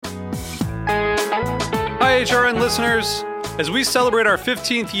HRN listeners. As we celebrate our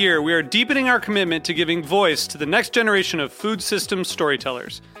 15th year, we are deepening our commitment to giving voice to the next generation of food systems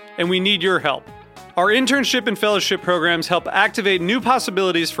storytellers, and we need your help. Our internship and fellowship programs help activate new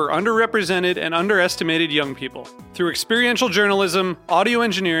possibilities for underrepresented and underestimated young people through experiential journalism, audio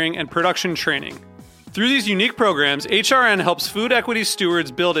engineering, and production training. Through these unique programs, HRN helps food equity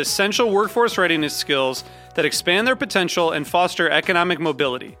stewards build essential workforce readiness skills that expand their potential and foster economic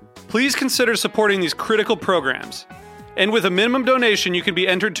mobility. Please consider supporting these critical programs. And with a minimum donation, you can be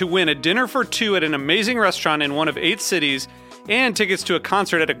entered to win a dinner for two at an amazing restaurant in one of 8 cities and tickets to a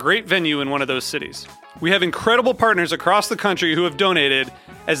concert at a great venue in one of those cities. We have incredible partners across the country who have donated,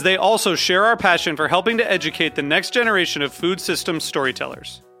 as they also share our passion for helping to educate the next generation of food systems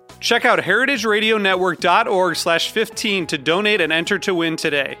storytellers. Check out heritageradionetwork.org/15 to donate and enter to win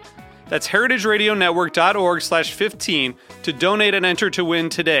today. That's heritageradionetwork.org/15 to donate and enter to win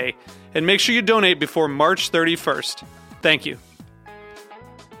today. And make sure you donate before March 31st. Thank you.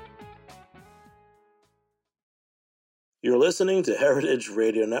 You're listening to Heritage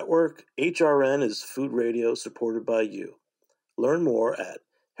Radio Network. HRN is food radio supported by you. Learn more at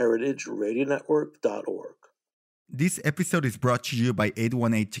heritageradionetwork.org. This episode is brought to you by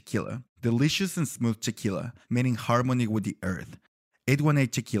 818 Tequila. Delicious and smooth tequila, made in harmony with the earth. 818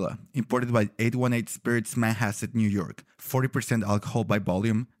 Tequila, imported by 818 Spirits, Manhasset, New York. 40% alcohol by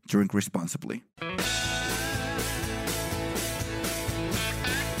volume. Drink responsibly.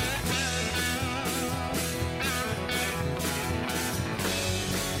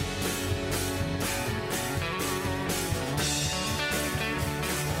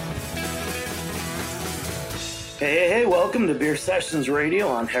 Hey, welcome to Beer Sessions Radio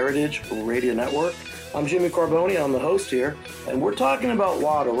on Heritage Radio Network. I'm Jimmy Carboni, I'm the host here, and we're talking about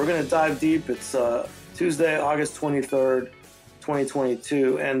water. We're going to dive deep. It's Tuesday, August 23rd,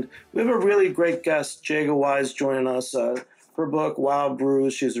 2022, and we have a really great guest, Jaega Wise, joining us. Her book, Wild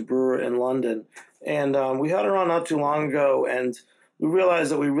Brews, she's a brewer in London, and we had her on not too long ago, and we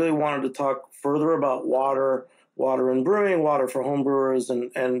realized that we really wanted to talk further about water in brewing, water for home brewers,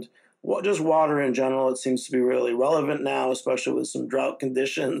 and just water in general. It seems to be really relevant now, especially with some drought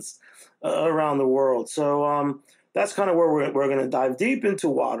conditions around the world. So that's kind of where we're going to dive deep into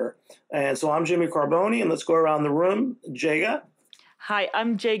water. And so I'm Jimmy Carboni, and let's go around the room. Jaega. Hi,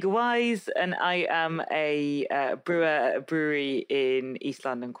 I'm Jaega Wise, and I am a brewer at a brewery in East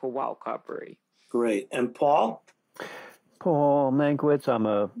London called Wildcard Brewery. Great. And Paul? Paul Mankiewicz. I'm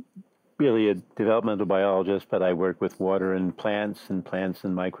really a developmental biologist, but I work with water and plants and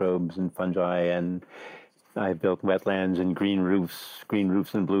microbes and fungi, and I've built wetlands and green roofs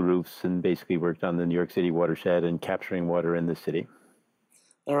and blue roofs, and basically worked on the New York City watershed and capturing water in the city.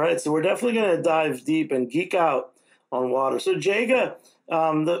 All right, so we're definitely going to dive deep and geek out on water. So Jaega,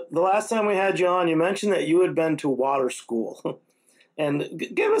 the last time we had you on, you mentioned that you had been to water school. And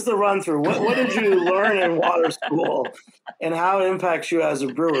give us the run through. What did you learn in water school, and how it impacts you as a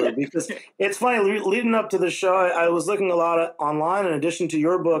brewer? Because it's funny, leading up to the show, I was looking a lot online. In addition to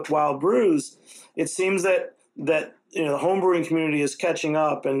your book, Wild Brews, it seems that the home brewing community is catching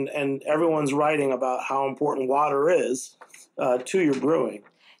up, and everyone's writing about how important water is to your brewing.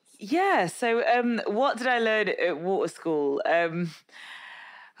 Yeah. So, what did I learn at water school?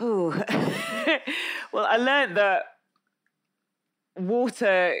 Well, I learned that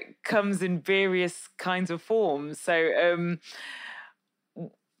water comes in various kinds of forms. So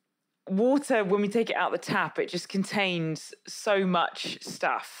water, when we take it out the tap, it just contains so much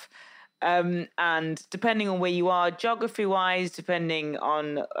stuff. And depending on where you are, geography-wise, depending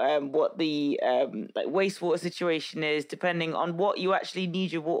on what the wastewater situation is, depending on what you actually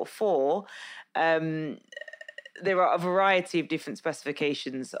need your water for, there are a variety of different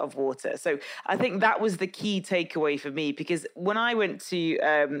specifications of water. So I think that was the key takeaway for me, because when I went to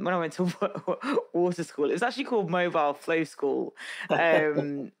water school, it was actually called Mobile Flow School.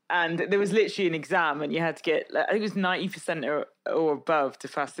 And there was literally an exam, and you had to get, I think it was 90% or above to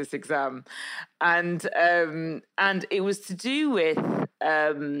pass this exam. And it was to do with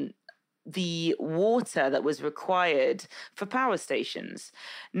the water that was required for power stations.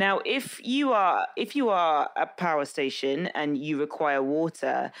 Now, if you are a power station and you require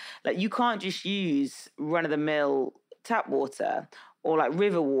water, like, you can't just use run-of-the-mill tap water or like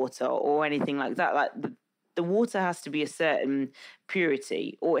river water or anything like that. Like, the water has to be a certain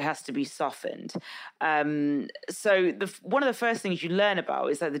purity, or it has to be softened. So one of the first things you learn about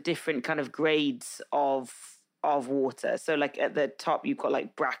is like the different kind of grades of water. So like at the top, you've got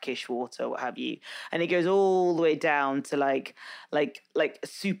like brackish water, what have you, and it goes all the way down to like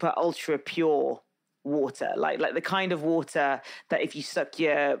super ultra pure water, like the kind of water that if you stuck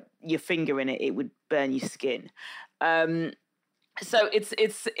your finger in it, it would burn your skin. So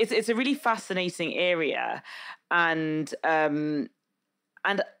it's a really fascinating area, and I'm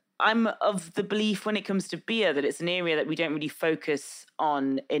of the belief when it comes to beer that it's an area that we don't really focus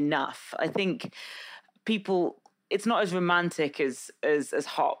on enough. I think it's not as romantic as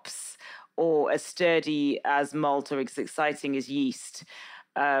hops, or as sturdy as malt, or as exciting as yeast.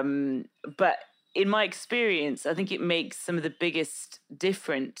 But in my experience, I think it makes some of the biggest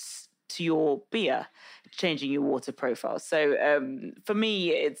difference to your beer, changing your water profile. So for me,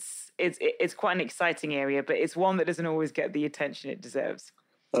 it's quite an exciting area, but it's one that doesn't always get the attention it deserves.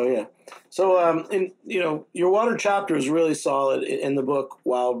 Oh yeah. So your water chapter is really solid in the book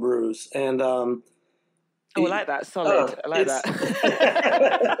Wild Brews, and I like that. Solid. I like that.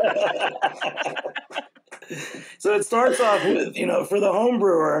 So it starts off with, for the home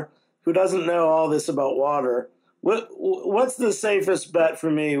brewer who doesn't know all this about water, what's the safest bet for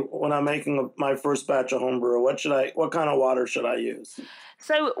me when I'm making my first batch of home brew? What kind of water should I use?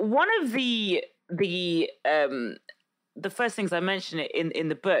 So one of the first things I mentioned in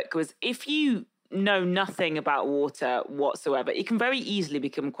the book was, if you know nothing about water whatsoever, it can very easily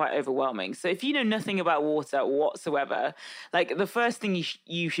become quite overwhelming. So if you know nothing about water whatsoever, like the first thing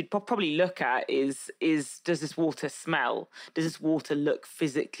you should probably look at is does this water smell? Does this water look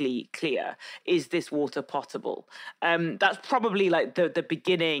physically clear? Is this water potable? That's probably like the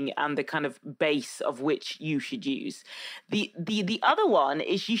beginning and the kind of base of which you should use. The other one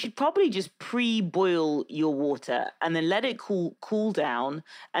is you should probably just pre-boil your water and then let it cool down,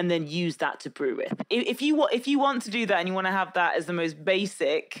 and then use that to brew with. If you want to do that and you want to have that as the most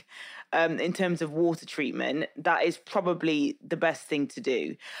basic in terms of water treatment, that is probably the best thing to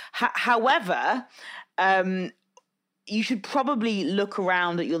do. However, you should probably look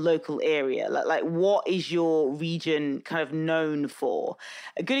around at your local area. Like what is your region kind of known for?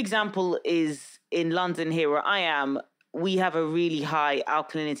 A good example is in London, here where I am. We have a really high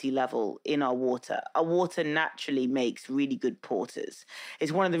alkalinity level in our water. Our water naturally makes really good porters.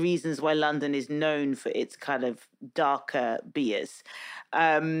 It's one of the reasons why London is known for its kind of darker beers.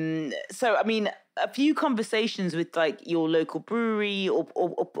 So, I mean, a few conversations with like your local brewery or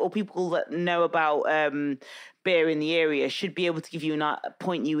people that know about beer in the area should be able to give you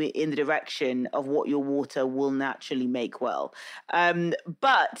point you in the direction of what your water will naturally make well.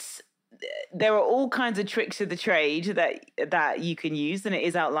 But there are all kinds of tricks of the trade that you can use, and it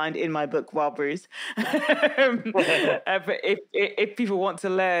is outlined in my book Wild Brews. But if people want to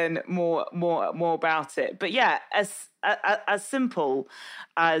learn more about it, but yeah, as simple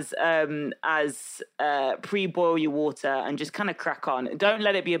as pre-boil your water and just kind of crack on. Don't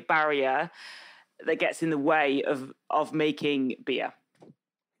let it be a barrier that gets in the way of making beer.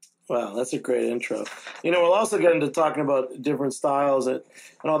 Wow, that's a great intro. We'll also get into talking about different styles and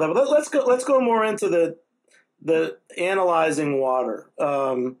all that. But let's go more into the analyzing water.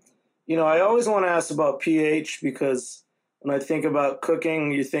 I always want to ask about pH, because when I think about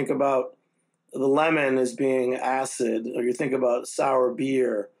cooking, you think about the lemon as being acid, or you think about sour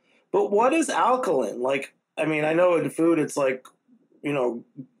beer. But what is alkaline? Like, I mean, I know in food it's like,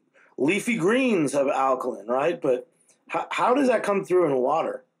 leafy greens have alkaline, right? But how does that come through in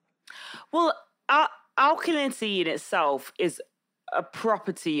water? Well, alkalinity in itself is a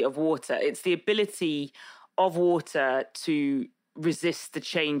property of water. It's the ability of water to resist the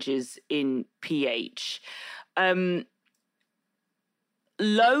changes in pH. Low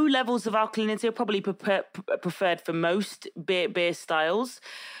levels of alkalinity are probably preferred for most beer styles.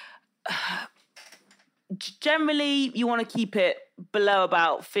 Generally, you want to keep it below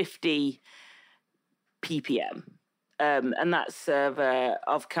about 50 ppm. And that's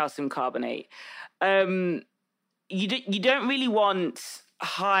of calcium carbonate. You don't really want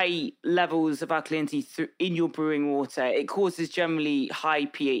high levels of alkalinity in your brewing water. It causes generally high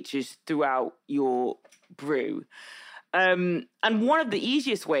pHs throughout your brew. And one of the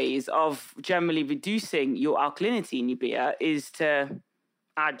easiest ways of generally reducing your alkalinity in your beer is to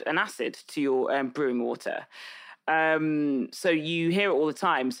add an acid to your brewing water. So you hear it all the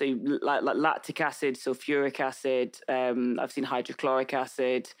time. So like lactic acid, sulfuric acid. I've seen hydrochloric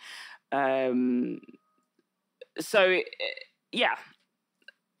acid. Alkalinity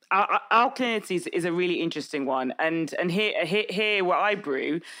is a really interesting one. And here where I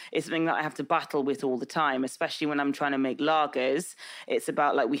brew is something that I have to battle with all the time, especially when I'm trying to make lagers. It's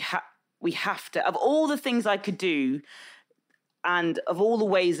about like we have to, of all the things I could do, and of all the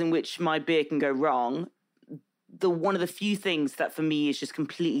ways in which my beer can go wrong, one of the few things that for me is just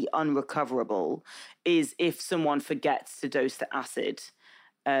completely unrecoverable is if someone forgets to dose the acid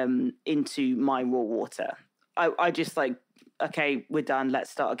into my raw water. I just like, okay, we're done. Let's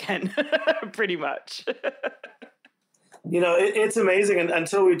start again, pretty much. It's amazing. And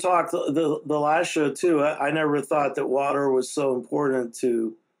until we talked the last show too, I never thought that water was so important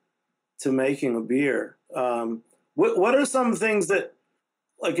to making a beer. What are some things that,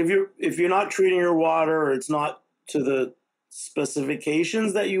 like, if you're not treating your water or it's not to the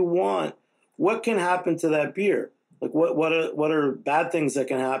specifications that you want, what can happen to that beer? Like, what are bad things that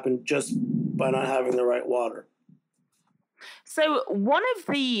can happen just by not having the right water? So one of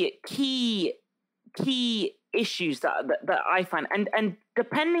the key issues that I find, and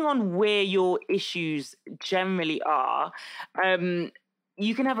depending on where your issues generally are,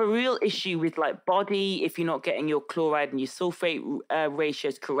 you can have a real issue with like body if you're not getting your chloride and your sulfate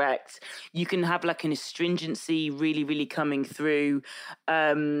ratios correct. You can have like an astringency really, really coming through.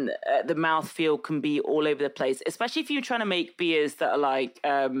 The mouthfeel can be all over the place, especially if you're trying to make beers that are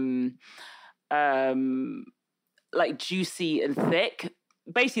like juicy and thick.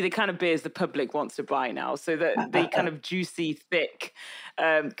 Basically the kind of beers the public wants to buy now. So that the kind of juicy, thick,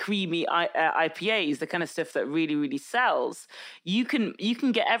 creamy IPAs, the kind of stuff that really, really sells, you can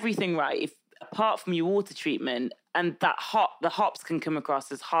get everything right if, apart from your water treatment, and the hops can come across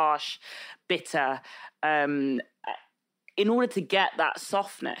as harsh, bitter. In order to get that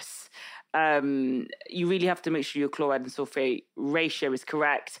softness, you really have to make sure your chloride and sulfate ratio is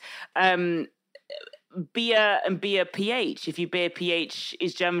correct. Beer pH. If your beer pH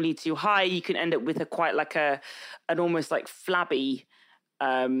is generally too high, you can end up with an almost like flabby,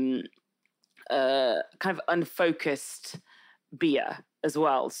 kind of unfocused beer as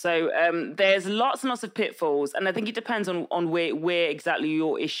well. So there's lots and lots of pitfalls, and I think it depends on where exactly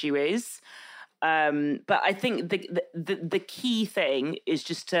your issue is. But I think the key thing is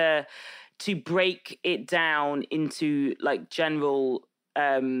just to break it down into like general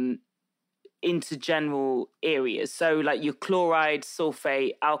areas. So like your chloride,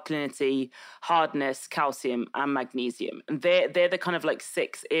 sulfate, alkalinity, hardness, calcium, and magnesium. And they're the kind of like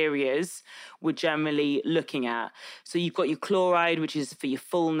 6 areas we're generally looking at. So you've got your chloride, which is for your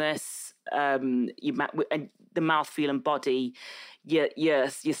fullness, and the mouthfeel and body. Your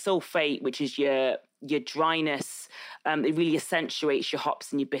sulfate, which is your dryness. It really accentuates your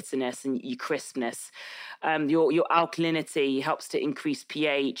hops and your bitterness and your crispness. Your alkalinity helps to increase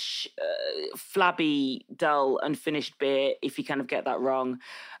pH. Flabby, dull, unfinished beer, if you kind of get that wrong.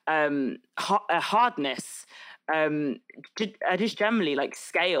 Hardness. Just generally, like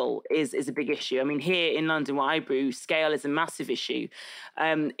scale is a big issue. I mean, here in London, where I brew, scale is a massive issue.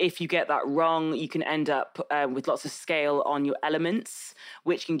 If you get that wrong, you can end up with lots of scale on your elements,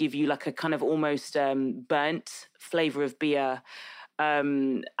 which can give you like a kind of almost burnt flavor of beer.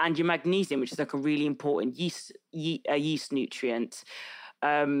 And your magnesium, which is like a really important yeast nutrient.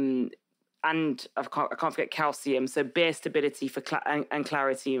 And I can't forget calcium. So beer stability for and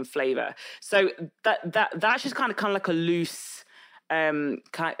clarity and flavor. So that's just kind of like a loose kind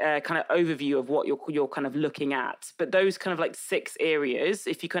of overview of what you're kind of looking at. But those kind of like 6 areas,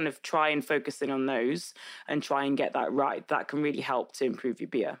 if you kind of try and focus in on those and try and get that right, that can really help to improve your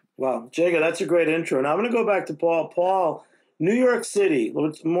beer. Wow, Jaega, that's a great intro. Now I'm going to go back to Paul. Paul, New York City.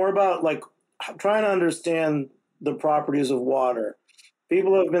 It's more about like trying to understand the properties of water.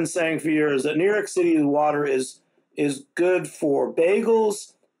 People have been saying for years that New York City water is good for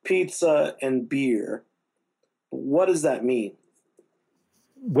bagels, pizza, and beer. What does that mean?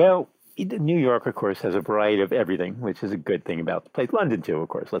 Well, New York, of course, has a variety of everything, which is a good thing about the place. London, too, of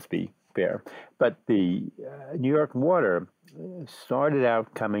course, let's be fair. But the New York water started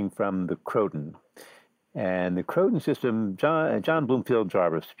out coming from the Croton. And the Croton system, John Bloomfield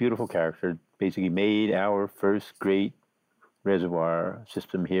Jarvis, beautiful character, basically made our first great reservoir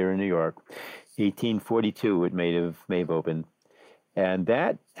system here in New York. 1842 it may have opened. And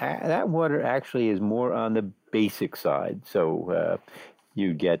that water actually is more on the basic side. So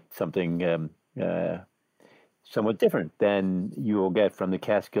you get something somewhat different than you will get from the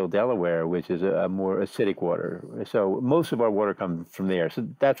Catskill, Delaware, which is a more acidic water. So most of our water comes from there. So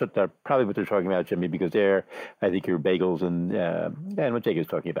that's probably what they're talking about, Jimmy, because there, I think your bagels and what Jake is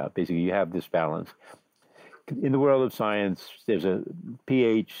talking about. Basically, you have this balance. In the world of science, there's a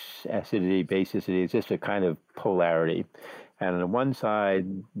pH, acidity, basicity. It's just a kind of polarity. And on the one side,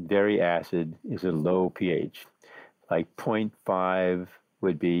 very acid is a low pH. Like 0.5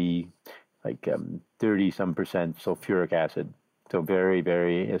 would be like 30-some% sulfuric acid. So very,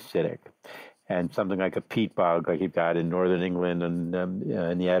 very acidic. And something like a peat bog, like you've got in northern England and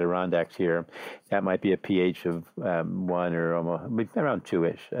in the Adirondacks here, that might be a pH of 1 or almost around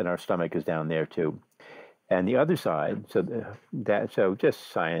 2-ish. And our stomach is down there too. And the other side, so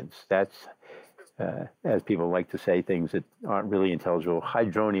just science. That's as people like to say things that aren't really intelligible.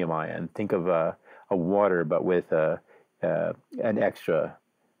 Hydronium ion. Think of a water, but with an extra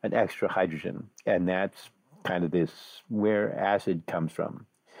hydrogen, and that's kind of where acid comes from.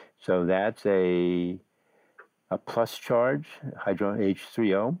 So that's a plus charge, hydrogen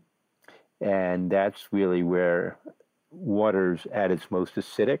H3O, and that's really where water's at its most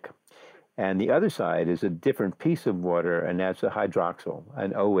acidic. And the other side is a different piece of water, and that's a hydroxyl,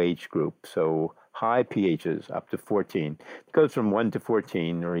 an OH group. So high pHs up to 14. It goes from 1 to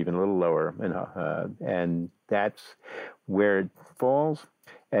 14 or even a little lower. And that's where it falls.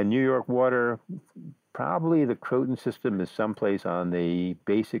 And New York water, probably the Croton system is someplace on the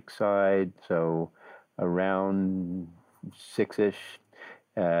basic side, so around 6-ish.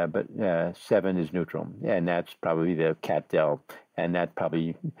 But 7 is neutral, and that's probably the Cat-Del. And that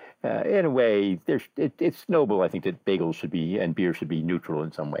probably, in a way, it's noble. I think that bagels should be and beer should be neutral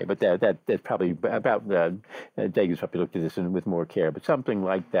in some way. But that's probably about Jaega's probably looked at this with more care. But something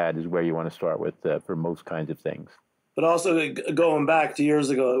like that is where you want to start with for most kinds of things. But also going back to years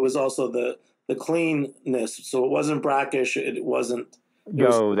ago, it was also the cleanness. So it wasn't brackish. It wasn't.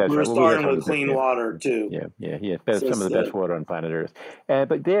 No, that's we right. were starting with clean water too. Yeah. Some of the best water on planet Earth.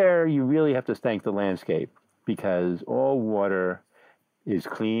 But there, you really have to thank the landscape, because all water is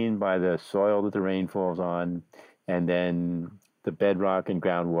cleaned by the soil that the rain falls on, and then the bedrock and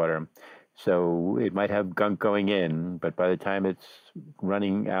groundwater. So it might have gunk going in, but by the time it's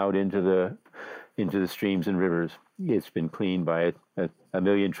running out into the streams and rivers, it's been cleaned by a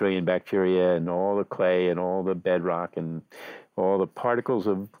million trillion bacteria and all the clay and all the bedrock and all the particles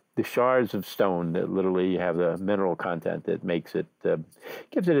of the shards of stone that literally have the mineral content that makes it,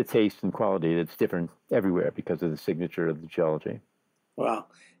 gives it a taste and quality that's different everywhere because of the signature of the geology. Wow.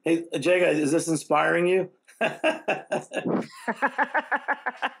 Hey, Jaega, is this inspiring you?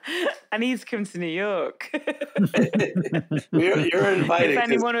 I need to come to New York. You're invited.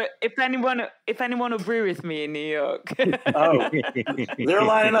 If anyone will brew with me in New York. Oh, they're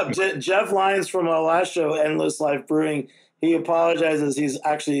lining up. Jeff Lyons from our last show, Endless Life Brewing, he apologizes. He's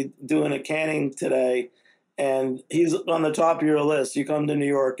actually doing a canning today, and he's on the top of your list. You come to New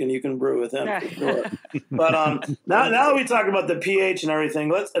York and you can brew with him. For sure. But now we talk about the pH and everything.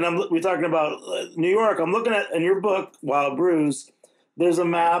 We're talking about New York. I'm looking at in your book, Wild Brews. There's a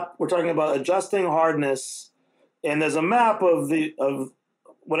map. We're talking about adjusting hardness, and there's a map of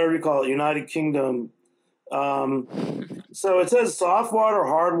whatever you call it, United Kingdom. So it says soft water,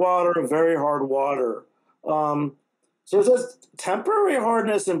 hard water, very hard water. So it says temporary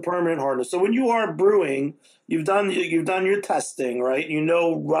hardness and permanent hardness. So when you are brewing, you've done your testing, right? You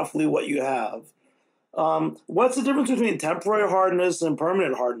know roughly what you have. What's the difference between temporary hardness and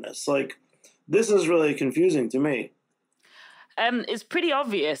permanent hardness? Like, this is really confusing to me. It's pretty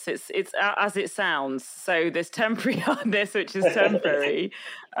obvious. It's as it sounds. So there's temporary hardness, which is temporary,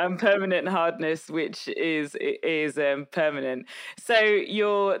 permanent hardness, which is permanent. So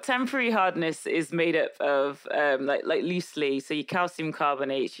your temporary hardness is made up of like loosely. So your calcium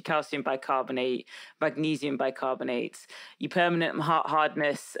carbonates, your calcium bicarbonate, magnesium bicarbonate. Your permanent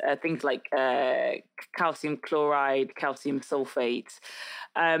hardness, things like calcium chloride, calcium sulfate,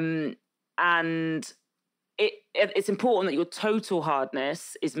 and it's important that your total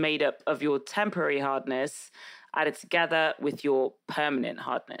hardness is made up of your temporary hardness added together with your permanent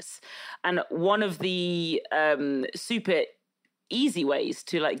hardness. And one of the super easy ways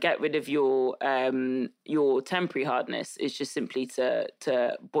to like get rid of your temporary hardness is just simply to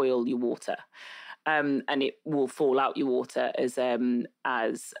boil your water, and it will fall out your water as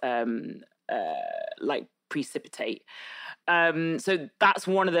like precipitate. So that's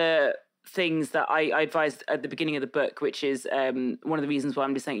one of the things that I advised at the beginning of the book, which is one of the reasons why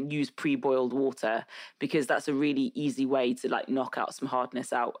I'm just saying use pre-boiled water, because that's a really easy way to like knock out some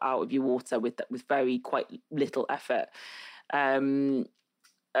hardness out of your water with very quite little effort. But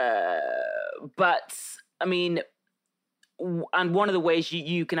I mean, and one of the ways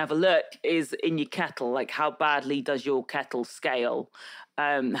you can have a look is in your kettle, like how badly does your kettle scale?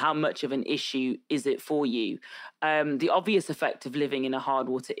 How much of an issue is it for you? The obvious effect of living in a hard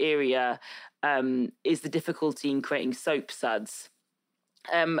water area is the difficulty in creating soap suds.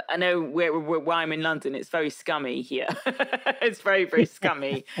 I know where I'm in London, it's very scummy here. It's very, very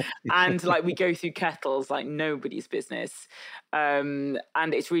scummy. And like we go through kettles like nobody's business. And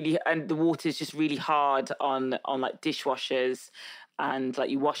it's really, and the water is just really hard on like dishwashers and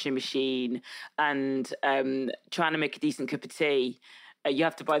like your washing machine, and trying to make a decent cup of tea. You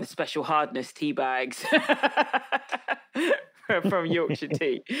have to buy the special hardness tea bags from Yorkshire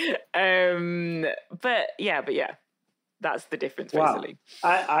tea. But yeah, that's the difference basically.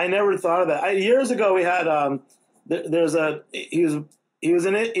 Wow. I never thought of that. Years ago we had he's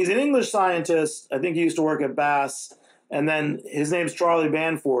an English scientist. I think he used to work at Bass, and then his name's Charlie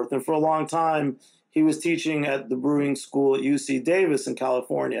Banforth, and for a long time he was teaching at the brewing school at UC Davis in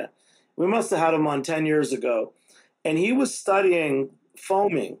California. We must have had him on 10 years ago, and he was studying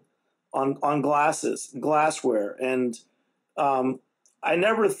foaming on glassware, and I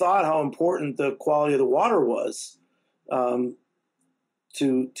never thought how important the quality of the water was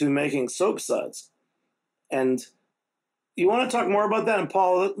to making soap suds. And you want to talk more about that? And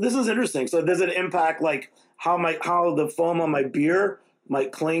Paul, this is interesting. So does it impact like how the foam on my beer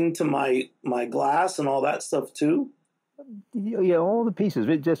might cling to my glass and all that stuff too? Yeah, all the pieces.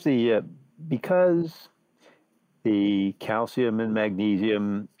 It just because the calcium and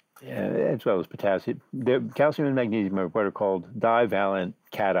magnesium, as well as potassium, the calcium and magnesium are what are called divalent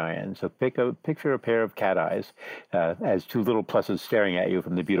cations. So picture a pair of cat eyes as two little pluses staring at you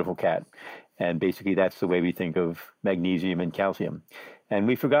from the beautiful cat. And basically that's the way we think of magnesium and calcium. And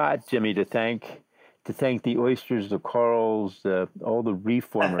we forgot, Jimmy, to thank the oysters, the corals, all the reef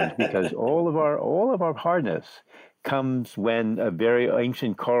formers, because all of our hardness comes when a very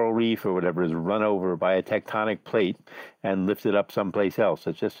ancient coral reef or whatever is run over by a tectonic plate and lifted up someplace else.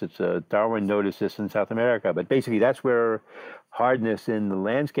 Darwin noticed this in South America, but basically that's where hardness in the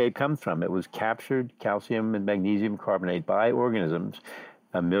landscape comes from. It was captured calcium and magnesium carbonate by organisms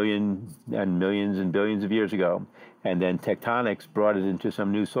a million and millions and billions of years ago, and then tectonics brought it into some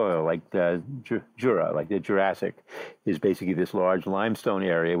new soil, like the Jura, like the Jurassic, is basically this large limestone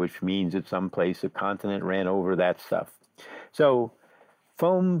area, which means at some place a continent ran over that stuff. So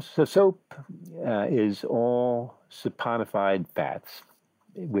soap is all saponified fats,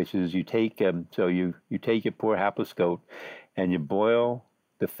 which is you take you pour hapless goat and you boil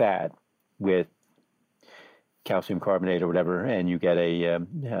the fat with calcium carbonate or whatever, and you get a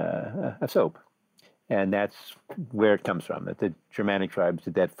soap. And that's where it comes from. The Germanic tribes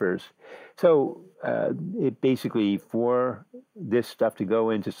did that first. So it basically, for this stuff to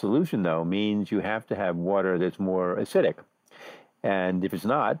go into solution, though, means you have to have water that's more acidic. And if it's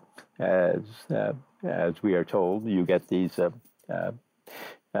not, as we are told, you get these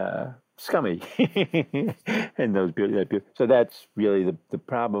scummy. And those so that's really the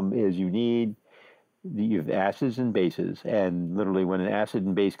problem is you have acids and bases, and literally when an acid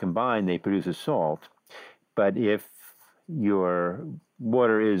and base combine, they produce a salt. But if your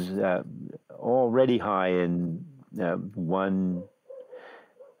water is already high in one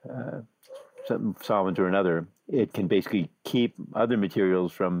solvent or another, it can basically keep other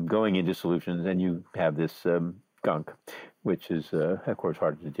materials from going into solutions, and you have this gunk, which is, of course,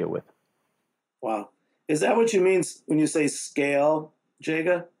 harder to deal with. Wow. Is that what you mean when you say scale,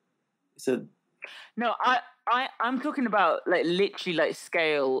 Jaega? You said... No, I'm talking about like literally like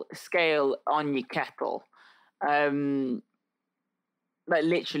scale on your kettle, like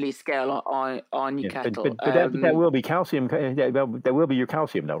literally scale on your kettle. But that will be calcium. That will be your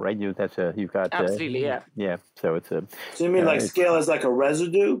calcium, though, right? You've got absolutely, yeah. Yeah, so it's a. So you mean like scale is like a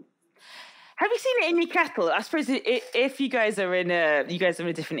residue? Have you seen it in your kettle? I suppose if you guys are in a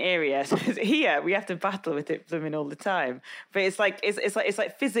different area, so here we have to battle with it blooming all the time. But it's like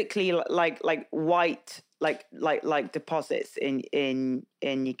physically like white like deposits in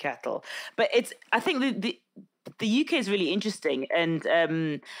your kettle. But I think the UK is really interesting, and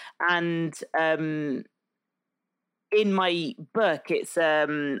in my book, it's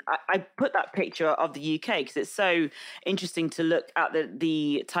I put that picture of the UK because it's so interesting to look at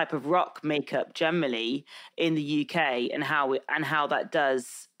the type of rock makeup generally in the UK and how that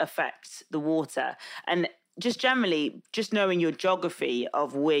does affect the water. And just generally, just knowing your geography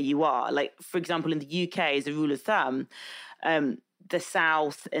of where you are, like for example, in the UK, as a rule of thumb, the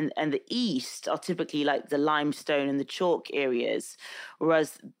south and the east are typically like the limestone and the chalk areas,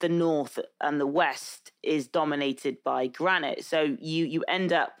 whereas the north and the west is dominated by granite. So you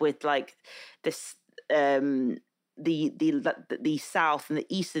end up with like this the south and the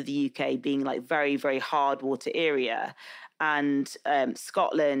east of the UK being like very, very hard water area, and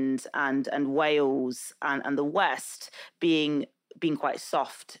Scotland and Wales and the west being quite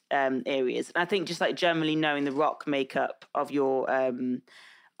soft areas. And I think just like generally knowing the rock makeup of your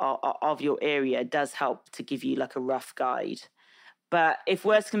area does help to give you like a rough guide. But if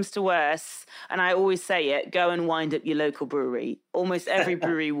worse comes to worse, and I always say it, go and wind up your local brewery. Almost every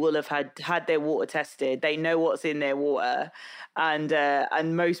brewery will have had their water tested. They know what's in their water,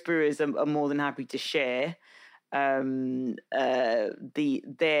 and most brewers are more than happy to share their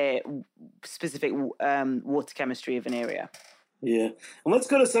specific water chemistry of an area. Yeah. And let's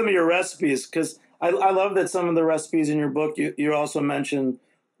go to some of your recipes, because I love that some of the recipes in your book, you also mentioned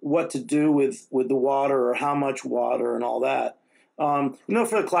what to do with the water or how much water and all that. For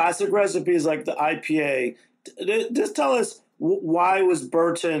the classic recipes like the IPA, just tell us why was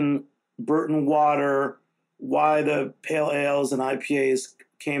Burton water, why the pale ales and IPAs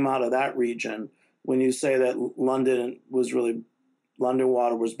came out of that region when you say that London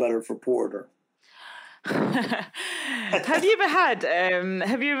water was better for porter. Have you ever had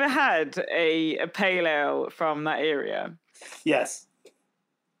a pale ale from that area? Yes.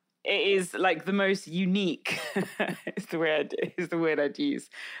 It is like the most unique is the word I'd use.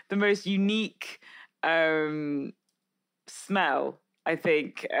 The most unique smell, I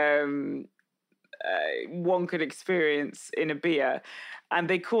think, one could experience in a beer, and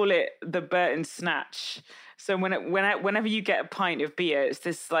they call it the Burton Snatch. So whenever you get a pint of beer, it's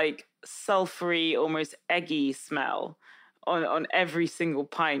this like sulfury, almost eggy smell on every single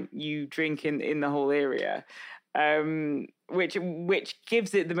pint you drink in the whole area, which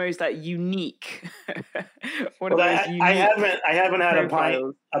gives it the most like unique. I haven't had a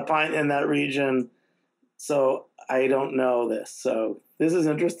pint in that region, so I don't know this. So this is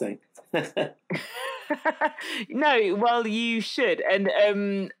interesting. No, well, you should,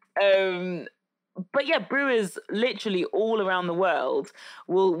 and but yeah, brewers literally all around the world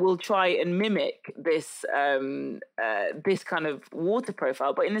will try and mimic this this kind of water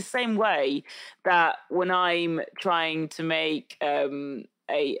profile. But in the same way that when I'm trying to make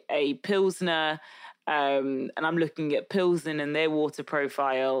a Pilsner, and I'm looking at Pilsen and their water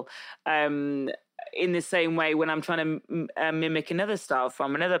profile, in the same way when I'm trying to mimic another style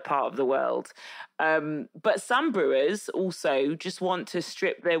from another part of the world. But some brewers also just want to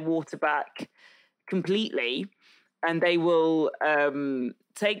strip their water back completely, and they will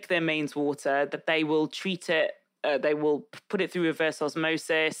take their mains water, that they will treat it, they will put it through reverse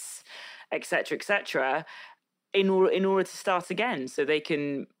osmosis, etc., in order to start again, so they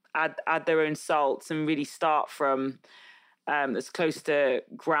can add their own salts and really start from as close to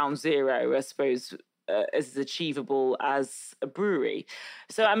ground zero, I suppose, as achievable as a brewery.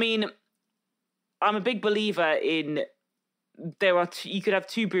 So, I mean, I'm a big believer in you could have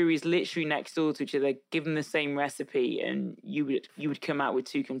two breweries literally next door to each other, given the same recipe, and you would come out with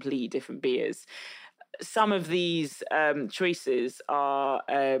two completely different beers. Some of these choices are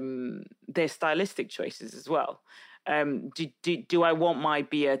they're stylistic choices as well. Do I want my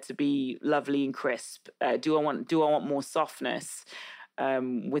beer to be lovely and crisp? Do I want more softness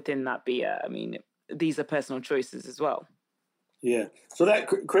within that beer? I mean, these are personal choices as well. Yeah. So that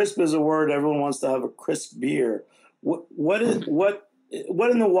crisp is a word. Everyone wants to have a crisp beer. What in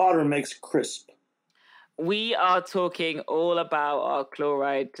the water makes crisp? We are talking all about our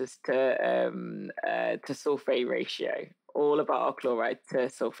chloride to sulfate ratio. All about our chloride to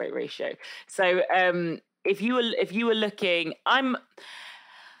sulfate ratio. So if you were looking,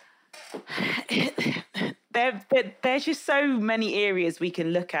 there's just so many areas we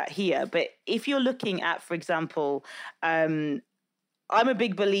can look at here. But if you're looking at, for example, I'm a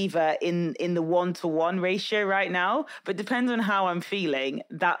big believer in the 1-to-1 ratio right now, but depends on how I'm feeling,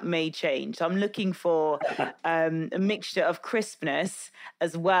 that may change. So I'm looking for a mixture of crispness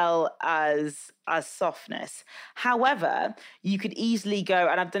as well as softness. However, you could easily go,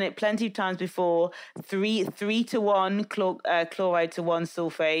 and I've done it plenty of times before, 3-to-1 chloride to 1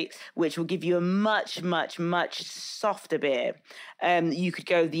 sulfate, which will give you a much, much, much softer beer. You could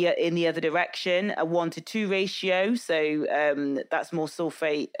go in the other direction, a 1-to-2 ratio, so that's more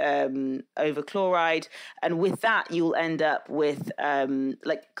sulfate over chloride, and with that you'll end up with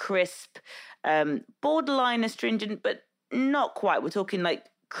like crisp, borderline astringent, but not quite. We're talking like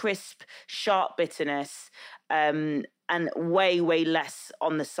crisp, sharp bitterness, and way, way less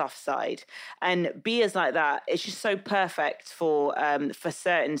on the soft side. And beers like that, it's just so perfect for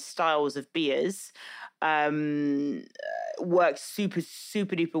certain styles of beers. Works super,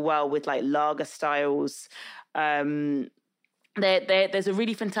 super duper well with like lager styles. There's a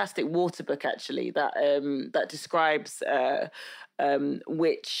really fantastic water book actually that describes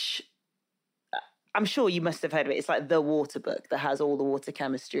which I'm sure you must have heard of it. It's like the water book that has all the water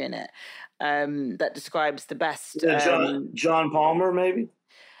chemistry in it. That describes the best. John Palmer, maybe.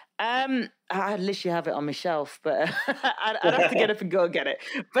 I literally have it on my shelf, but I'd have to get up and go and get it.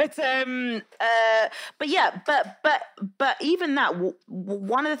 But even that,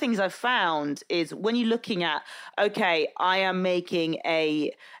 one of the things I've found is when you're looking at, okay, I am making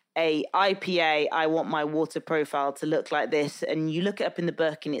a IPA, I want my water profile to look like this, and you look it up in the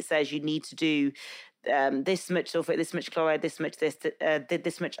book and it says you need to do this much sulfate, this much chloride, this much this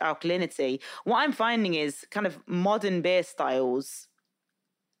much alkalinity. What I'm finding is kind of modern beer styles.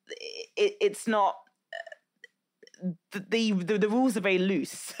 It's not. The rules are very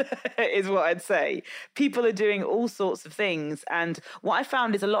loose, is what I'd say. People are doing all sorts of things, and what I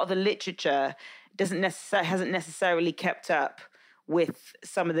found is a lot of the literature hasn't necessarily kept up with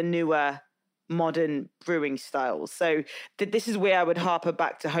some of the newer modern brewing styles. So this is where I would harper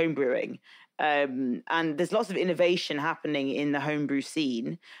back to home brewing, and there's lots of innovation happening in the homebrew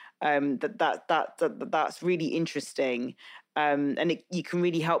scene. That's really interesting. And you can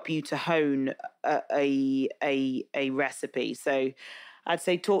really help you to hone a recipe. So I'd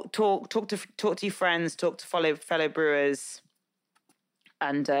say talk to your friends, talk to fellow brewers,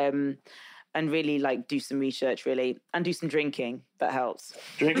 and really like do some research, really, and do some drinking. That helps.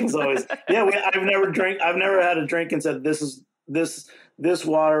 Drinking's always I've never had a drink and said this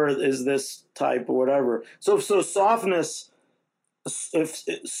water is this type or whatever. So softness. If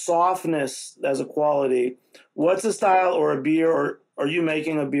softness as a quality, what's a style or a beer, or are you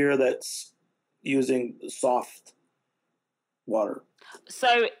making a beer that's using soft water?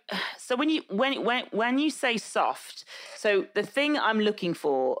 So when you say soft, so the thing I'm looking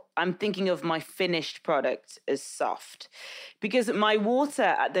for, I'm thinking of my finished product as soft, because my water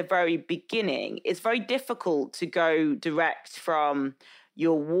at the very beginning, it's very difficult to go direct from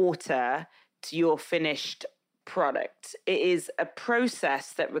your water to your finished product. It is a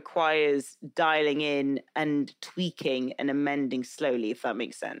process that requires dialing in and tweaking and amending slowly, if that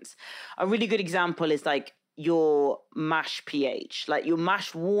makes sense. A really good example is like your mash pH, like your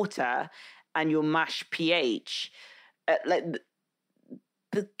mash water and your mash pH, like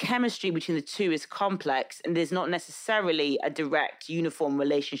the chemistry between the two is complex, and there's not necessarily a direct uniform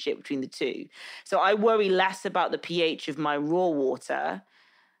relationship between the two. So I worry less about the pH of my raw water,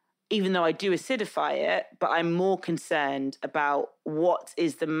 even though I do acidify it, but I'm more concerned about what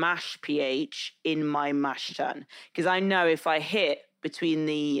is the mash pH in my mash tun. Because I know if I hit between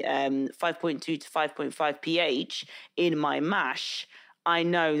the 5.2 to 5.5 pH in my mash, I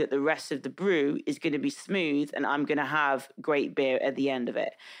know that the rest of the brew is going to be smooth and I'm going to have great beer at the end of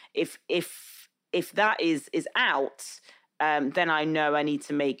it. If that is out, then I know I need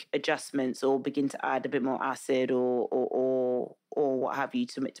to make adjustments or begin to add a bit more acid or what have you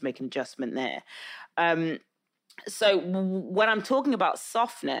to make an adjustment there. So when I'm talking about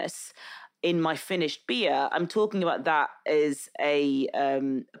softness in my finished beer, I'm talking about that as a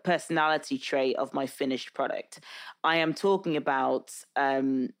personality trait of my finished product. I am talking about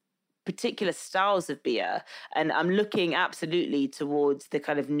particular styles of beer, and I'm looking absolutely towards the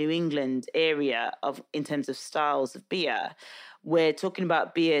kind of New England area in terms of styles of beer. We're talking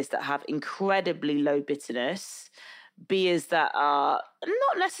about beers that have incredibly low bitterness, beers that are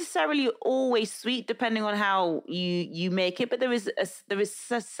not necessarily always sweet, depending on how you make it, but there is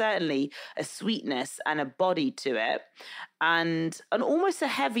certainly a sweetness and a body to it, and almost a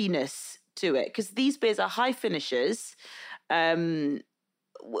heaviness to it, because these beers are high finishers.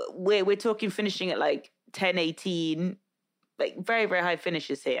 We're talking finishing at like 10, 18, like very, very high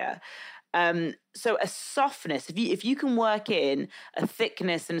finishes here. So a softness, if you can work in a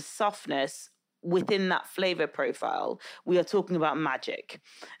thickness and softness within that flavor profile, we are talking about magic.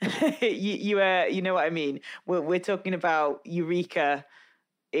 you know what I mean? We're talking about eureka,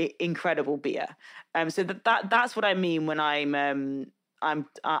 incredible beer. So that's what I mean when I'm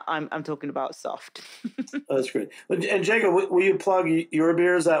talking about soft. That's great. And Jaega, will you plug your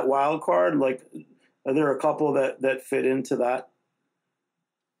beers at Wildcard? Like, are there a couple that fit into that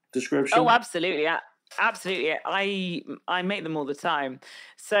description? Oh, absolutely. Absolutely. I make them all the time.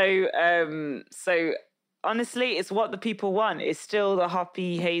 So honestly, it's what the people want. It's still the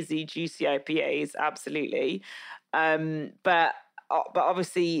hoppy, hazy, juicy IPAs. Absolutely. But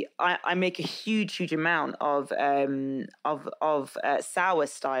obviously I make a huge amount of sour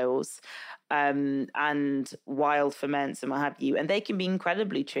styles, and wild ferments and what have you. And they can be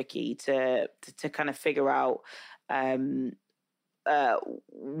incredibly tricky to kind of figure out,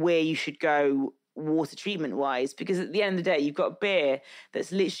 where you should go water treatment wise, because at the end of the day, you've got a beer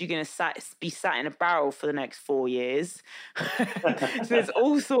that's literally going to be sat in a barrel for the next 4 years. So there's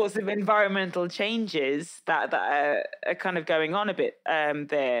all sorts of environmental changes that are kind of going on a bit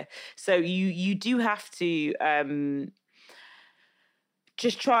there. So you do have to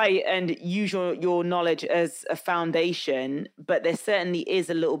just try and use your knowledge as a foundation, but there certainly is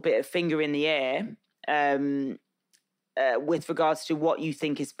a little bit of finger in the air with regards to what you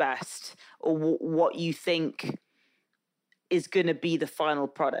think is best, or what you think is going to be the final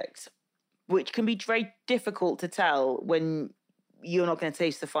product, which can be very difficult to tell when you're not going to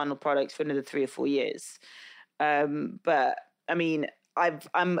taste the final product for another 3 or 4 years. But I mean,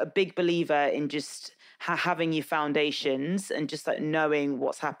 I'm a big believer in just having your foundations and just like knowing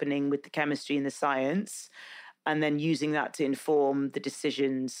what's happening with the chemistry and the science, and then using that to inform the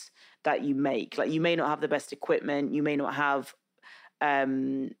decisions that you make. Like, you may not have the best equipment, you may not have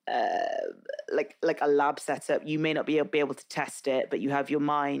like a lab setup, you may not be able to test it, but you have your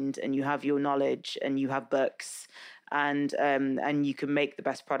mind and you have your knowledge and you have books, and you can make the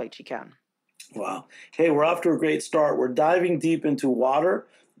best product you can. Wow. Hey, we're off to a great start. We're diving deep into water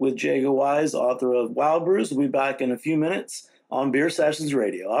with Jaega Wise, author of Wild Brews. We'll be back in a few minutes on Beer Sessions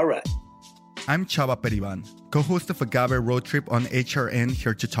Radio. All right. I'm Chava Periban, co-host of Agave Road Trip on HRN,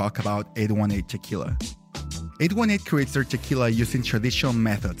 here to talk about 818 Tequila. 818 creates their tequila using traditional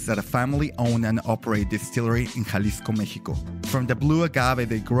methods at a family-owned and operated distillery in Jalisco, Mexico. From the blue agave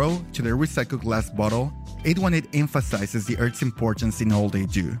they grow to their recycled glass bottle, 818 emphasizes the earth's importance in all they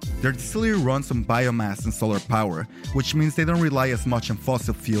do. Their distillery runs on biomass and solar power, which means they don't rely as much on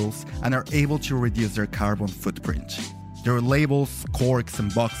fossil fuels and are able to reduce their carbon footprint. Their labels, corks,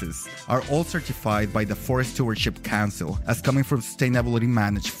 and boxes are all certified by the Forest Stewardship Council as coming from sustainability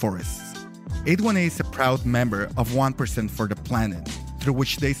managed forests. 818 is a proud member of 1% for the Planet, through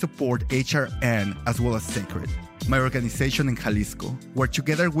which they support HRN as well as Sacred, my organization in Jalisco, where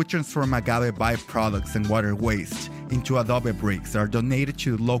together we transform agave byproducts and water waste into adobe bricks that are donated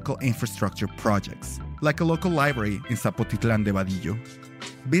to local infrastructure projects, like a local library in Zapotitlan de Vadillo.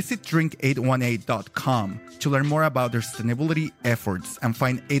 Visit drink818.com to learn more about their sustainability efforts and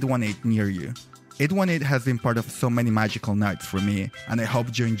find 818 near you. 818 has been part of so many magical nights for me, and I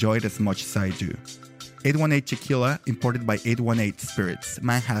hope you enjoy it as much as I do. 818 Tequila, imported by 818 Spirits,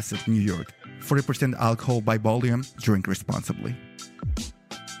 Manhasset, New York. 40% alcohol by volume. Drink responsibly.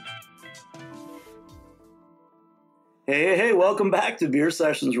 Hey, welcome back to Beer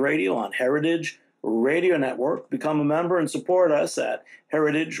Sessions Radio on Heritage Radio Network. Become a member and support us at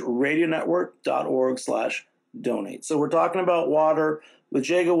heritageradionetwork.org/donate. So we're talking about water with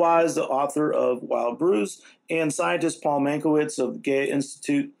Jaega Wise, the author of Wild Brews, and scientist Paul Mankiewicz of the Gaia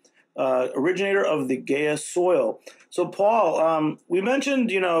Institute, originator of the Gaia soil. So Paul, we mentioned,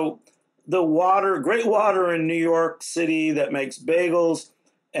 the water, great water in New York City that makes bagels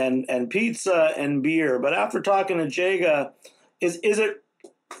and pizza and beer. But after talking to Jaega, is it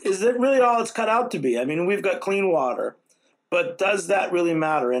really all it's cut out to be? I mean, we've got clean water, but does that really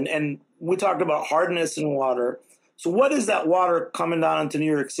matter? And we talked about hardness in water. So what is that water coming down into New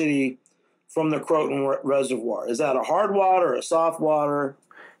York City from the Croton Reservoir? Is that a hard water or a soft water?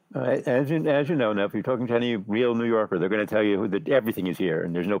 As you know, now, if you're talking to any real New Yorker, they're going to tell you that everything is here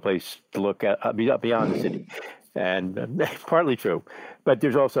and there's no place to look at beyond the city. And partly true. But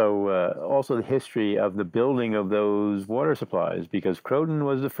there's also the history of the building of those water supplies, because Croton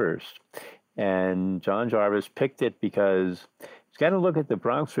was the first. And John Jarvis picked it because he's got to look at the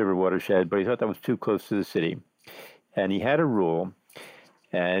Bronx River watershed, but he thought that was too close to the city. And he had a rule,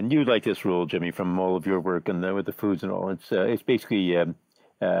 and you'd like this rule, Jimmy, from all of your work and with the foods and all. It's basically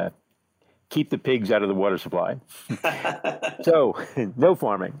keep the pigs out of the water supply. So no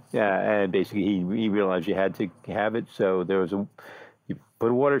farming. And basically he realized you had to have it. So you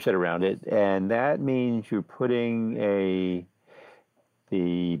put a watershed around it, and that means you're putting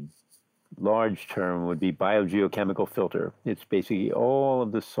the large term would be biogeochemical filter. It's basically all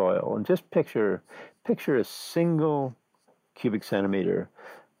of the soil, and just picture a single cubic centimeter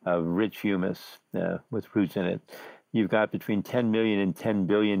of rich humus with roots in it. You've got between 10 million and 10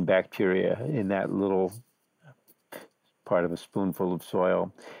 billion bacteria in that little part of a spoonful of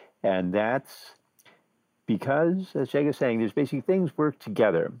soil. And that's because, as Jaega is saying, there's basically things work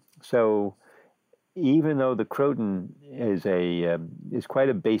together. So even though the Croton is quite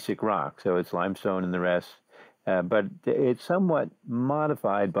a basic rock, so it's limestone and the rest, but it's somewhat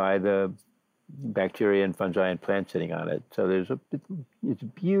modified by the bacteria and fungi and plants sitting on it. So it's a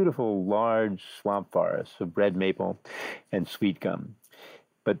beautiful large swamp forest of red maple and sweet gum.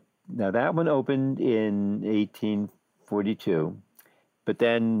 But now that one opened in 1842, but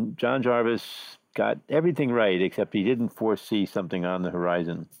then John Jarvis got everything right, except he didn't foresee something on the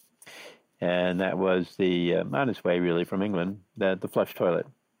horizon. And that was on its way really from England, the flush toilet.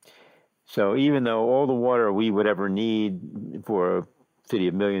 So even though all the water we would ever need for a city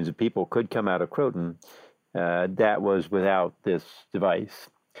of millions of people could come out of Croton, that was without this device.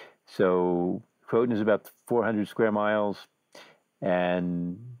 So Croton is about 400 square miles,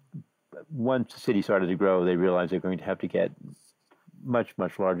 and once the city started to grow, they realized they're going to have to get much,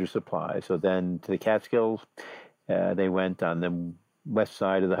 much larger supply. So then to the Catskills, they went on the west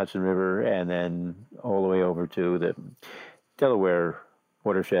side of the Hudson River, and then all the way over to Delaware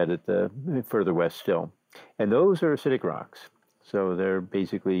watershed at the further west still. And those are acidic rocks. So they're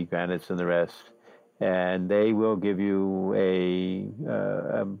basically granites and the rest. And they will give you a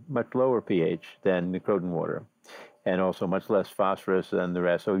much lower pH than the Croton water, and also much less phosphorus than the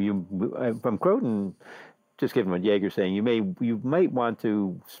rest. So from Croton, just given what Jaeger's saying, you might want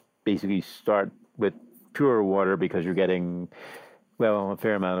to basically start with pure water because you're getting, well, a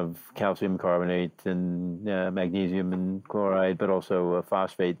fair amount of calcium carbonate and magnesium and chloride, but also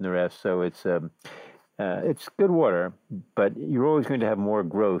phosphate and the rest. So it's good water, but you're always going to have more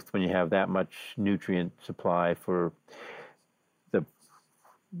growth when you have that much nutrient supply for the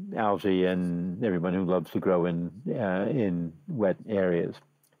algae and everyone who loves to grow in wet areas.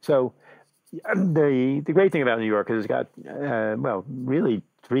 So the great thing about New York is it's got, really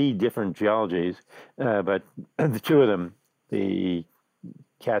 3 different geologies, but the 2 of them, the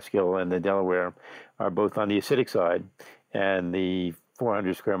Catskill and the Delaware, are both on the acidic side, and the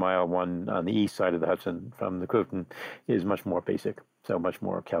 400 square mile one on the east side of the Hudson from the Croton is much more basic, so much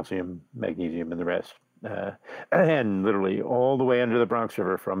more calcium, magnesium, and the rest. And literally all the way under the Bronx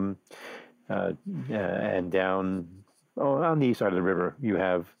River from and down on the east side of the river, you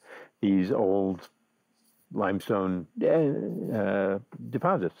have these old limestone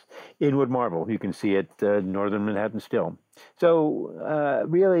deposits. Inwood marble, you can see it northern Manhattan still. So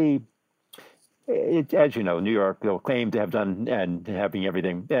really, as you know, New York, they'll claim to have done and having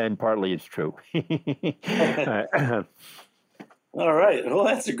everything, and partly it's true. All right. Well,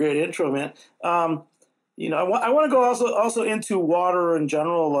 that's a great intro, man. I want to go also into water in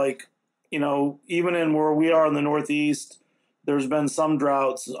general. Like, even in where we are in the Northeast, there's been some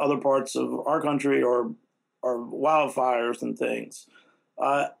droughts in other parts of our country or wildfires and things.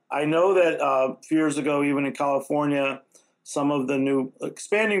 I know that a few years ago, even in California, some of the new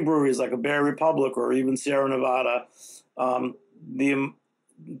expanding breweries like a Bear Republic or even Sierra Nevada, the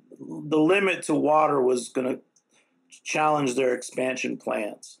limit to water was going to challenge their expansion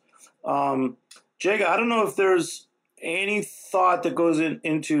plans. Jaega, I don't know if there's any thought that goes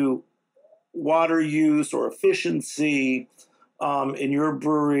into water use or efficiency in your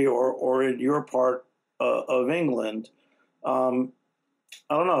brewery or in your part of England. I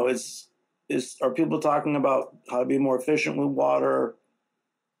don't know. Are people talking about how to be more efficient with water?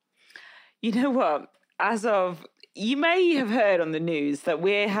 You know what? You may have heard on the news that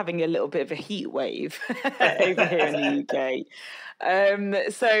we're having a little bit of a heat wave over here in the UK.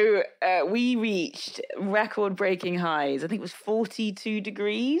 So we reached record-breaking highs. I think it was 42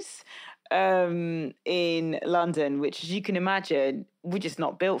 degrees in London, which, as you can imagine, we're just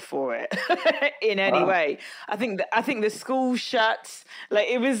not built for it in any way. I think the school shut. Like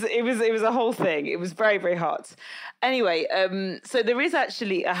it was a whole thing. It was very, very hot. Anyway, so there is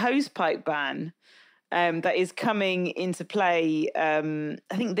actually a hosepipe ban that is coming into play. I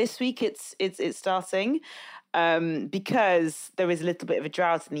think this week it's starting. Because there is a little bit of a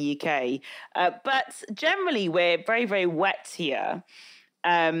drought in the UK, but generally we're very, very wet here.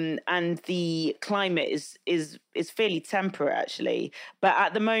 And the climate is fairly temperate actually, but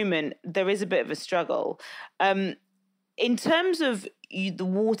at the moment there is a bit of a struggle. In terms of the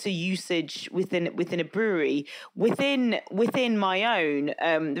water usage within a brewery, within my own,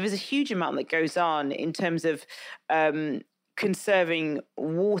 there is a huge amount that goes on in terms of conserving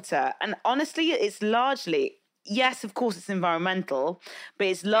water, and honestly, it's largely, yes, of course, it's environmental, but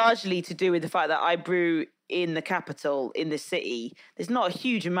it's largely to do with the fact that I brew in the capital, in the city. There's not a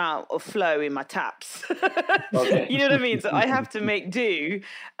huge amount of flow in my taps. Okay. You know what I mean? So I have to make do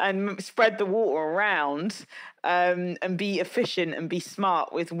and spread the water around and be efficient and be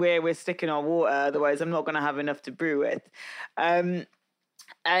smart with where we're sticking our water. Otherwise, I'm not going to have enough to brew with. And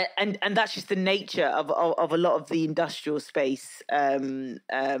that's just the nature of a lot of the industrial space in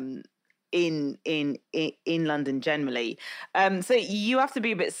London generally. So you have to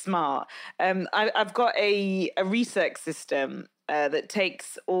be a bit smart. I've got a recirc system that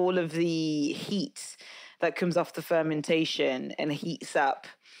takes all of the heat that comes off the fermentation and heats up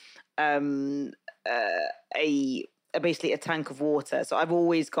basically a tank of water. So I've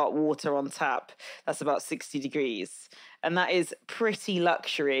always got water on tap that's about 60 degrees, and that is pretty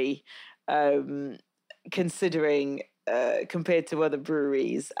luxury considering compared to other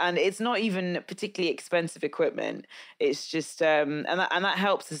breweries, and it's not even particularly expensive equipment. It's just and that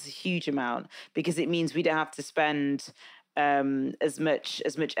helps us a huge amount, because it means we don't have to spend as much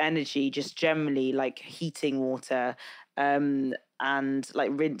energy just generally like heating water and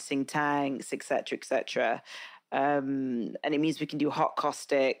like rinsing tanks, etc. And it means we can do hot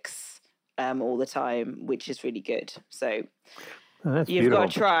caustics all the time, which is really good. So Oh, that's You've beautiful.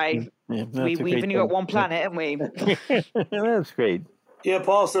 got to try. Yeah, We've only got one planet, haven't we? That's great. Yeah,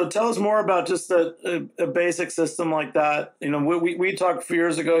 Paul. So tell us more about just a basic system like that. You know, we talked a few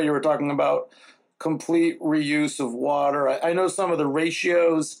years ago. You were talking about complete reuse of water. I know some of the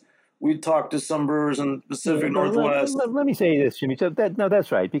ratios. We talked to some brewers in the Pacific Northwest. Let me say this, Jimmy. So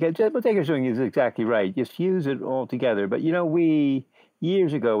that's right, because what Jaeger's doing is exactly right. Just use it all together. But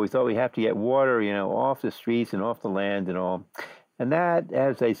years ago we thought we have to get water, off the streets and off the land and all, and that,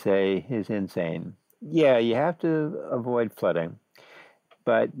 as they say, is insane. Yeah, you have to avoid flooding.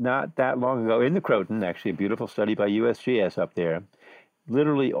 But not that long ago in the Croton, actually a beautiful study by USGS up there,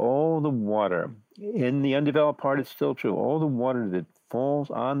 literally all the water in the undeveloped part, it's still true, all the water that falls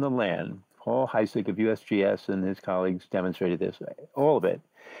on the land, Paul Heisig of USGS and his colleagues demonstrated this, all of it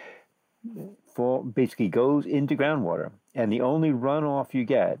basically goes into groundwater. And the only runoff you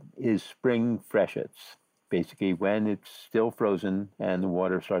get is spring freshets, basically when it's still frozen and the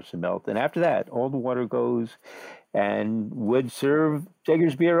water starts to melt. And after that, all the water goes and would serve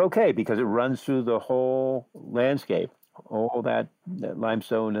Jaeger's beer okay, because it runs through the whole landscape, all that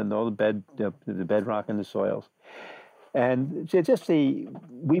limestone and all the bedrock and the soils. And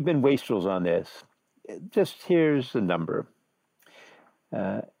we've been wastrels on this. Just here's the number.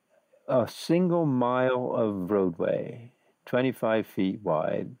 A single mile of roadway, 25 feet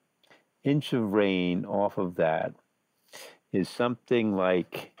wide, inch of rain off of that is something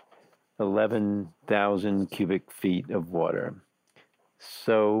like 11,000 cubic feet of water.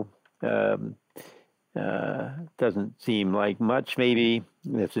 So doesn't seem like much. Maybe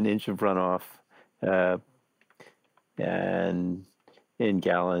that's an inch of runoff, and in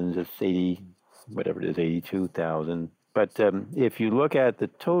gallons it's 82,000. But if you look at the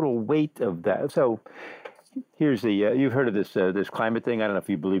total weight of that, so here's the you've heard of this climate thing. I don't know if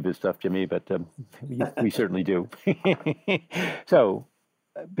you believe this stuff, Jimmy, but we certainly do. So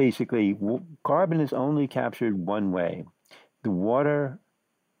basically, carbon is only captured one way. The water,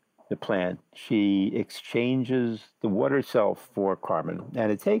 the plant, she exchanges the water itself for carbon,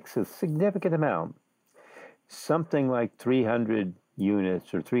 and it takes a significant amount, something like 300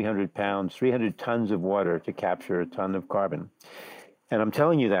 units or 300 pounds, 300 tons of water to capture a ton of carbon. And I'm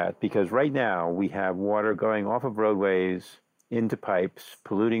telling you that because right now we have water going off of roadways into pipes,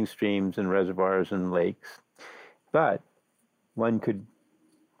 polluting streams and reservoirs and lakes. But one could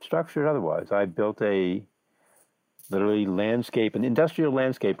structure it otherwise. I built a literally landscape, an industrial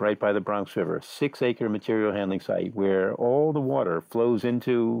landscape right by the Bronx River, 6-acre material handling site where all the water flows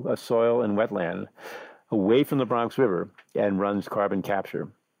into a soil and wetland away from the Bronx River and runs carbon capture.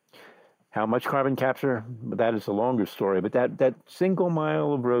 How much carbon capture? That is a longer story, but that single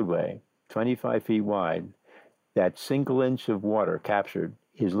mile of roadway, 25 feet wide, that single inch of water captured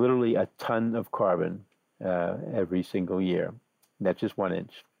is literally a ton of carbon every single year. That's just 1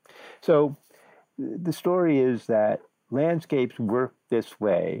 inch. So the story is that landscapes work this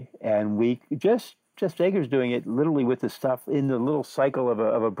way, and we just Jaeger's doing it literally with the stuff in the little cycle of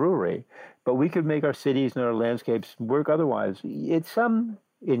a brewery, but we could make our cities and our landscapes work otherwise. It's some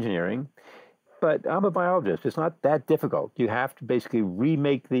engineering, but I'm a biologist. It's not that difficult. You have to basically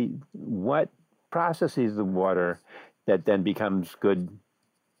remake what processes the water that then becomes good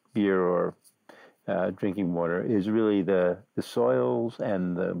beer or drinking water is really the soils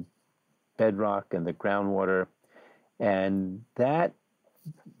and the bedrock and the groundwater, and that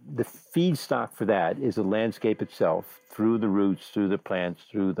the feedstock for that is the landscape itself, through the roots, through the plants,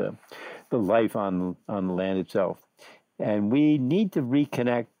 through the life on the land itself. And we need to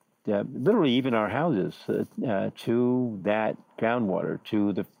reconnect literally even our houses to that groundwater,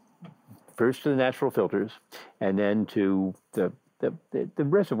 first to the natural filters, and then to the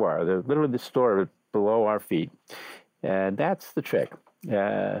reservoir, literally the store below our feet. And that's the trick.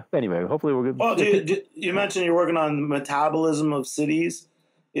 Anyway, hopefully we're good. Well, you mentioned you're working on metabolism of cities.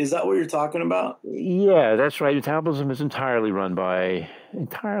 Is that what you're talking about? Yeah, that's right. Metabolism is entirely run by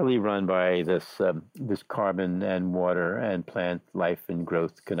this carbon and water and plant life and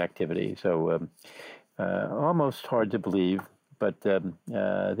growth connectivity. So almost hard to believe, but the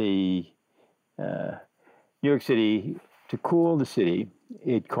New York City, to cool the city,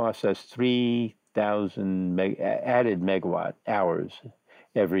 it costs us 3,000 added megawatt hours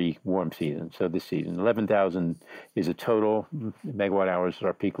every warm season. So this season, 11,000 is a total megawatt hours at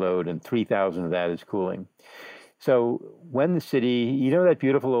our peak load, and 3,000 of that is cooling. So when the city, that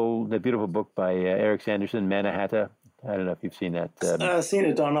beautiful book by Eric Sanderson, Mannahatta. I don't know if you've seen that. I've seen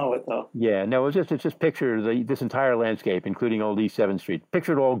it, don't know it though. Yeah, no, it's just picture this entire landscape, including old East 7th Street.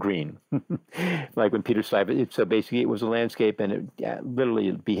 Picture it all green, like when Peter Stivers. So basically, it was a landscape, and it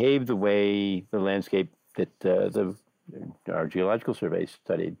literally behaved the way the landscape that the our geological survey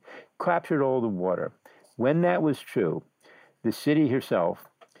studied, captured all the water. When that was true, the city herself.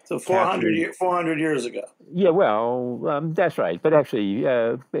 So 400 years ago. Yeah, well, that's right. But actually,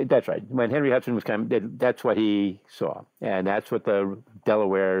 that's right. When Henry Hudson was coming, that's what he saw. And that's what the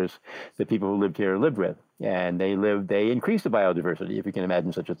Delawares, the people who lived here, lived with. And they increased the biodiversity, if you can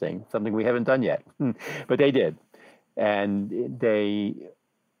imagine such a thing, something we haven't done yet. But they did. And they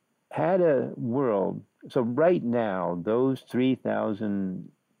had a world. So right now, those 3,000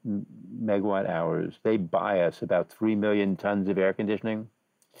 megawatt hours, they buy us about 3 million tons of air conditioning.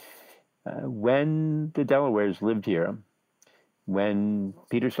 When the Delawares lived here, when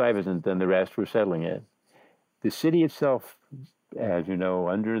Peter Stuyvesant and the rest were settling it, the city itself, as you know,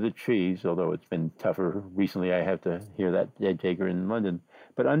 under the trees, although it's been tougher recently, I have to hear that at Jaega in London,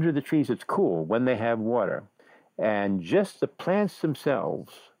 but under the trees it's cool when they have water. And just the plants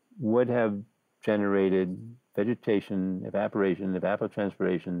themselves would have generated vegetation, evaporation,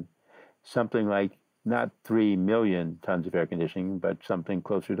 evapotranspiration, something like not 3 million tons of air conditioning, but something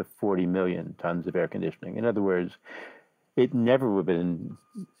closer to 40 million tons of air conditioning. In other words, it never would have been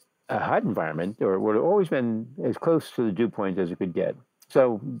a hot environment, or it would have always been as close to the dew point as it could get.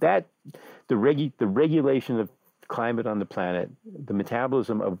 So that the regulation of climate on the planet, the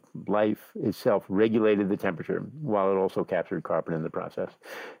metabolism of life itself regulated the temperature while it also captured carbon in the process.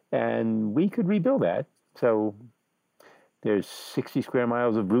 And we could rebuild that. So there's 60 square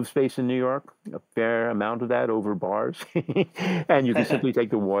miles of roof space in New York, a fair amount of that over bars. And you can simply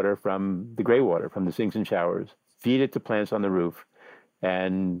take the water from the gray water from the sinks and showers, feed it to plants on the roof.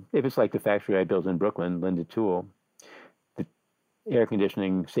 And if it's like the factory I built in Brooklyn, Linda Tool, the air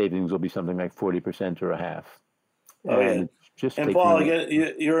conditioning savings will be something like 40% or a half. Oh, yeah. And Paul,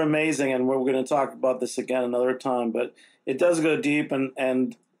 you're amazing. And we're going to talk about this again another time, but it does go deep.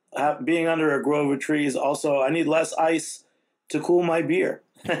 And being under a grove of trees, also, I need less ice to cool my beer.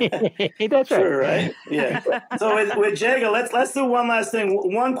 That's sure, right? Yeah. So with Jaega, let's do one last thing.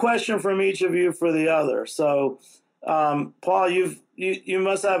 One question from each of you for the other. So, Paul, you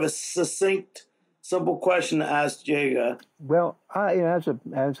must have a succinct, simple question to ask Jaega. Well, as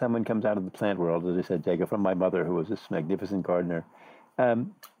someone comes out of the plant world, as I said, Jaega, from my mother, who was this magnificent gardener,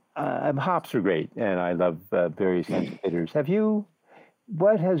 hops are great, and I love various kinds of bitters.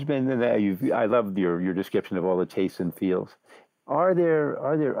 What has been? I love your description of all the tastes and feels. Are there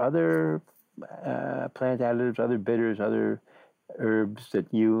other plant additives, other bitters, other herbs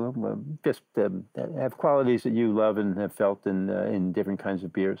that you just that have qualities that you love and have felt in different kinds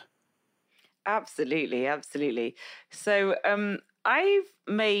of beers? Absolutely. So I've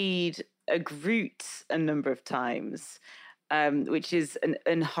made a Groot a number of times, which is an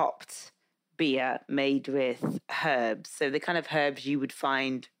unhopped beer made with herbs. So the kind of herbs you would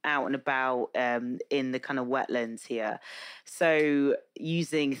find out and about in the kind of wetlands here. So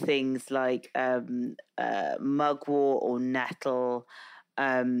using things like mugwort or nettle,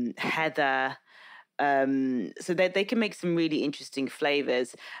 heather, so that they can make some really interesting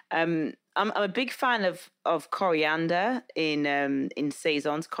flavors. I'm a big fan of coriander in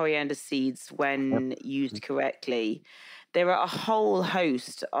saisons, coriander seeds when used correctly. There are a whole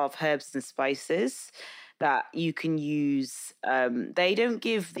host of herbs and spices that you can use. They don't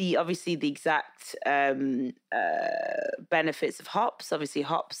give the exact benefits of hops. Obviously,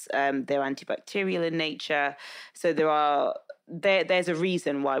 hops they're antibacterial in nature, so there's a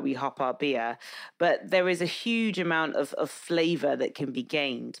reason why we hop our beer, but there is a huge amount of flavor that can be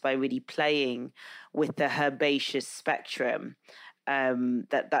gained by really playing with the herbaceous spectrum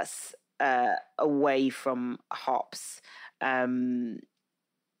that's away from hops. And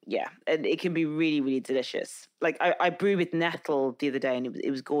it can be really, really delicious. Like I brewed with nettle the other day, and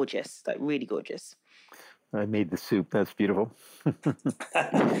it was gorgeous, like really gorgeous. I made the soup. That's beautiful.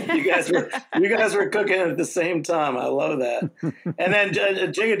 You guys were cooking at the same time. I love that. And then,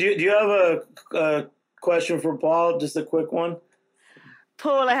 Jaega, do you have a question for Paul? Just a quick one.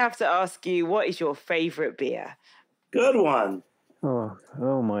 Paul, I have to ask you, what is your favorite beer? Good one.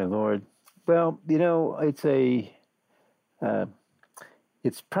 Oh my Lord. Well,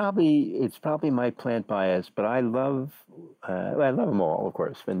 it's probably my plant bias, but I love them all, of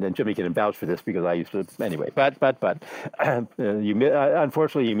course. And then Jimmy can vouch for this because I used to anyway. But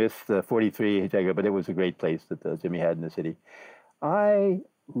unfortunately you missed 43, Jaega, but it was a great place that Jimmy had in the city. I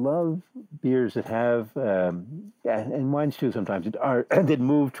love beers that have and wines too sometimes that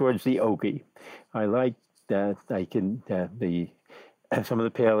move towards the oaky. I like that. Some of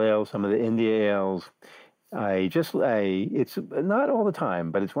the pale ales, some of the India ales. It's not all the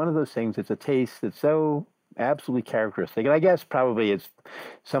time, but it's one of those things. It's a taste that's so absolutely characteristic. And I guess probably it's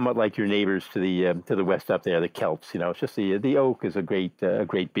somewhat like your neighbors to the west up there, the Celts. It's just the oak is a great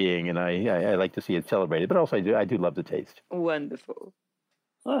being, and I like to see it celebrated. But also I do love the taste. Wonderful.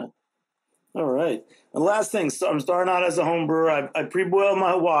 Huh. All right. And last thing, so I'm starting out as a home brewer. I pre-boil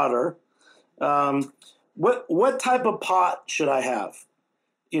my water. What type of pot should I have?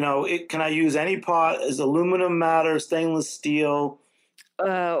 Can I use any pot? Is aluminum matter? Stainless steel?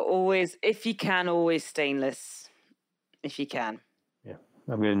 Always, if you can, always stainless. If you can. Yeah,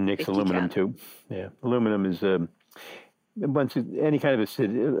 I'm going to nix aluminum too. Yeah, aluminum is any kind of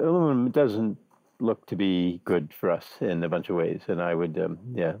aluminum doesn't look to be good for us in a bunch of ways, and I would the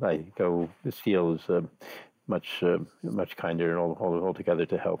steel is much kinder and altogether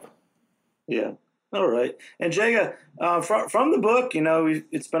to health. Yeah. All right. And Jaega, from the book,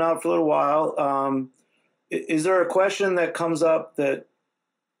 it's been out for a little while. Is there a question that comes up that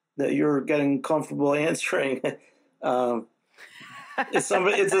you're getting comfortable answering? It's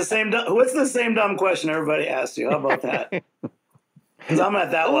the same. What's the same dumb question everybody asks you? How about that? Because I'm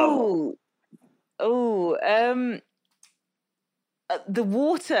at that level. The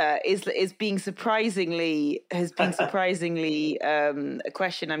water has been surprisingly a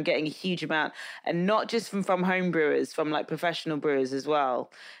question I'm getting a huge amount, and not just from home brewers, from like professional brewers as well.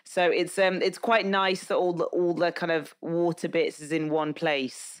 So it's quite nice that all the kind of water bits is in one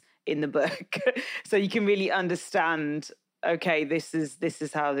place in the book, so you can really understand. Okay, this is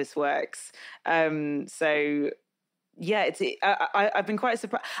how this works. So. Yeah, I've been quite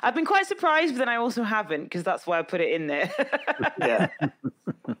surprised. I've been quite surprised, but then I also haven't, because that's why I put it in there. Yeah.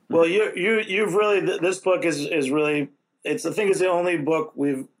 Well, you've really, this book is really, I think it's the only book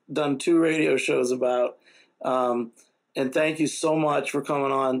we've done 2 radio shows about. And thank you so much for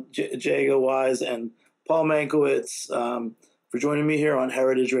coming on, Jaega Wise and Paul Mankiewicz, for joining me here on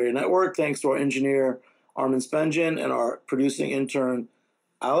Heritage Radio Network. Thanks to our engineer Armin Spengen and our producing intern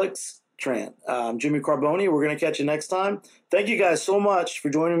Alex Tran. Jimmy Carboni. We're going to catch you next time. Thank you guys so much for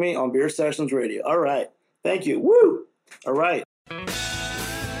joining me on Beer Sessions Radio. All right. Thank you. Woo! All right.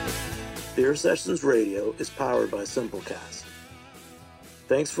 Beer Sessions Radio is powered by Simplecast.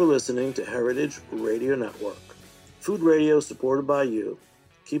 Thanks for listening to Heritage Radio Network. Food radio supported by you.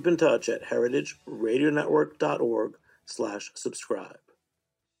 Keep in touch at heritageradionetwork.org/subscribe.